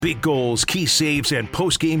Big goals, key saves, and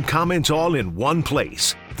post-game comments all in one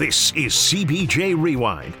place. This is CBJ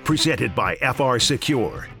Rewind, presented by FR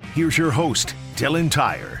Secure. Here's your host, Dylan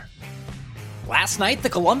Tyre. Last night, the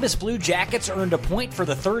Columbus Blue Jackets earned a point for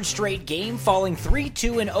the third straight game, falling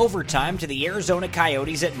 3-2 in overtime to the Arizona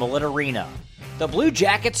Coyotes at Mullet Arena. The Blue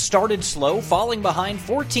Jackets started slow, falling behind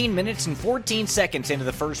 14 minutes and 14 seconds into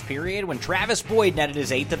the first period when Travis Boyd netted his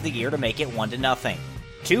 8th of the year to make it 1-0.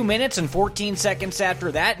 2 minutes and 14 seconds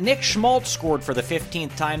after that, Nick Schmaltz scored for the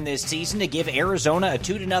 15th time this season to give Arizona a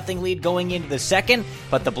 2-0 lead going into the second,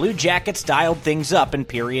 but the Blue Jackets dialed things up in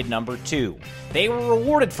period number 2. They were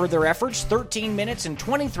rewarded for their efforts 13 minutes and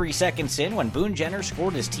 23 seconds in when Boone Jenner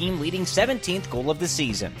scored his team-leading 17th goal of the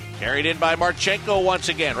season. Carried in by Marchenko once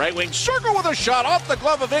again. Right wing circle with a shot off the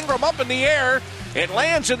glove of Ingram up in the air. It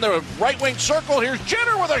lands in the right wing circle. Here's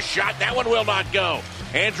Jenner with a shot. That one will not go.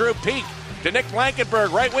 Andrew Peeke to Nick Blankenburg,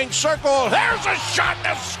 right wing circle. There's a shot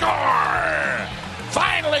to score!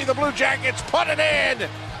 Finally, the Blue Jackets put it in.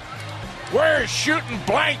 We're shooting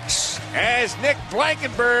blanks as Nick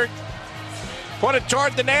Blankenburg put it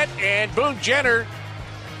toward the net, and Boone Jenner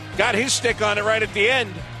got his stick on it right at the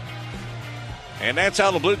end. And that's how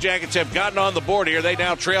the Blue Jackets have gotten on the board here. They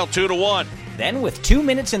now trail 2-1. Then, with 2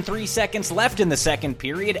 minutes and 3 seconds left in the second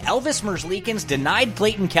period, Elvis Merzlikins denied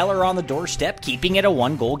Clayton Keller on the doorstep, keeping it a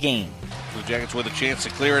one-goal game. Blue Jackets with a chance to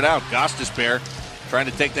clear it out. Gostisbehere trying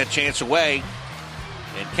to take that chance away.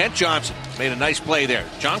 And Kent Johnson made a nice play there.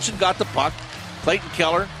 Johnson got the puck. Clayton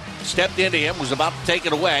Keller stepped into him, was about to take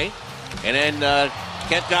it away. And then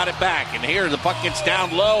Kent got it back. And here the puck gets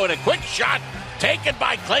down low and a quick shot taken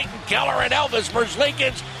by Clayton Keller and Elvis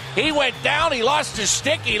Merzlikins. He went down, he lost his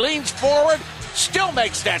stick, he leans forward, still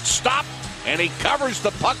makes that stop, and he covers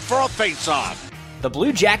the puck for a face-off. The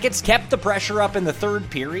Blue Jackets kept the pressure up in the third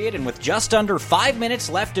period, and with just under 5 minutes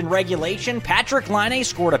left in regulation, Patrick Laine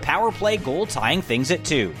scored a power play goal, tying things at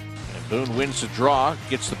 2. And Boone wins the draw,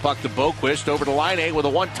 gets the puck to Boquist, over to Laine with a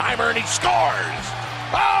one-timer, and he scores!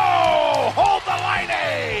 Oh, hold the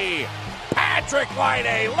Laine! Patrick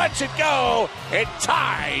Laine lets it go. It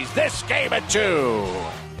ties this game at 2.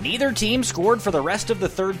 Neither team scored for the rest of the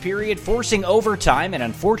third period, forcing overtime, and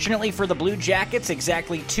unfortunately for the Blue Jackets,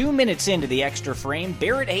 exactly 2 minutes into the extra frame,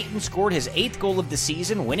 Barrett Hayton scored his 8th goal of the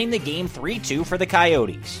season, winning the game 3-2 for the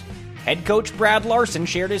Coyotes. Head coach Brad Larson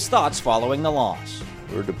shared his thoughts following the loss.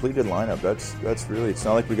 We're a depleted lineup. That's really, it's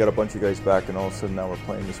not like we got a bunch of guys back and all of a sudden now we're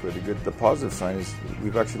playing this way. The positive sign is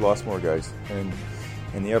we've actually lost more guys,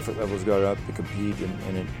 and the effort levels got up to compete,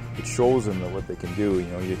 and it shows them what they can do.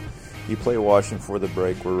 You play Washington for the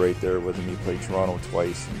break, we're right there with them. You play Toronto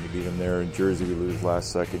twice, and you beat them there. In Jersey, we lose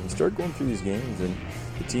last second. You start going through these games, and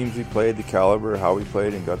the teams we played, the caliber, how we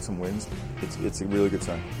played, and got some wins, it's a really good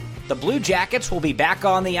sign. The Blue Jackets will be back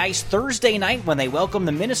on the ice Thursday night when they welcome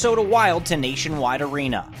the Minnesota Wild to Nationwide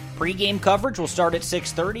Arena. Pre-game coverage will start at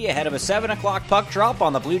 6:30 ahead of a 7 o'clock puck drop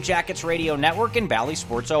on the Blue Jackets Radio Network in Bally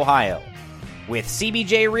Sports, Ohio. With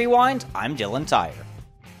CBJ Rewind, I'm Dylan Tyre.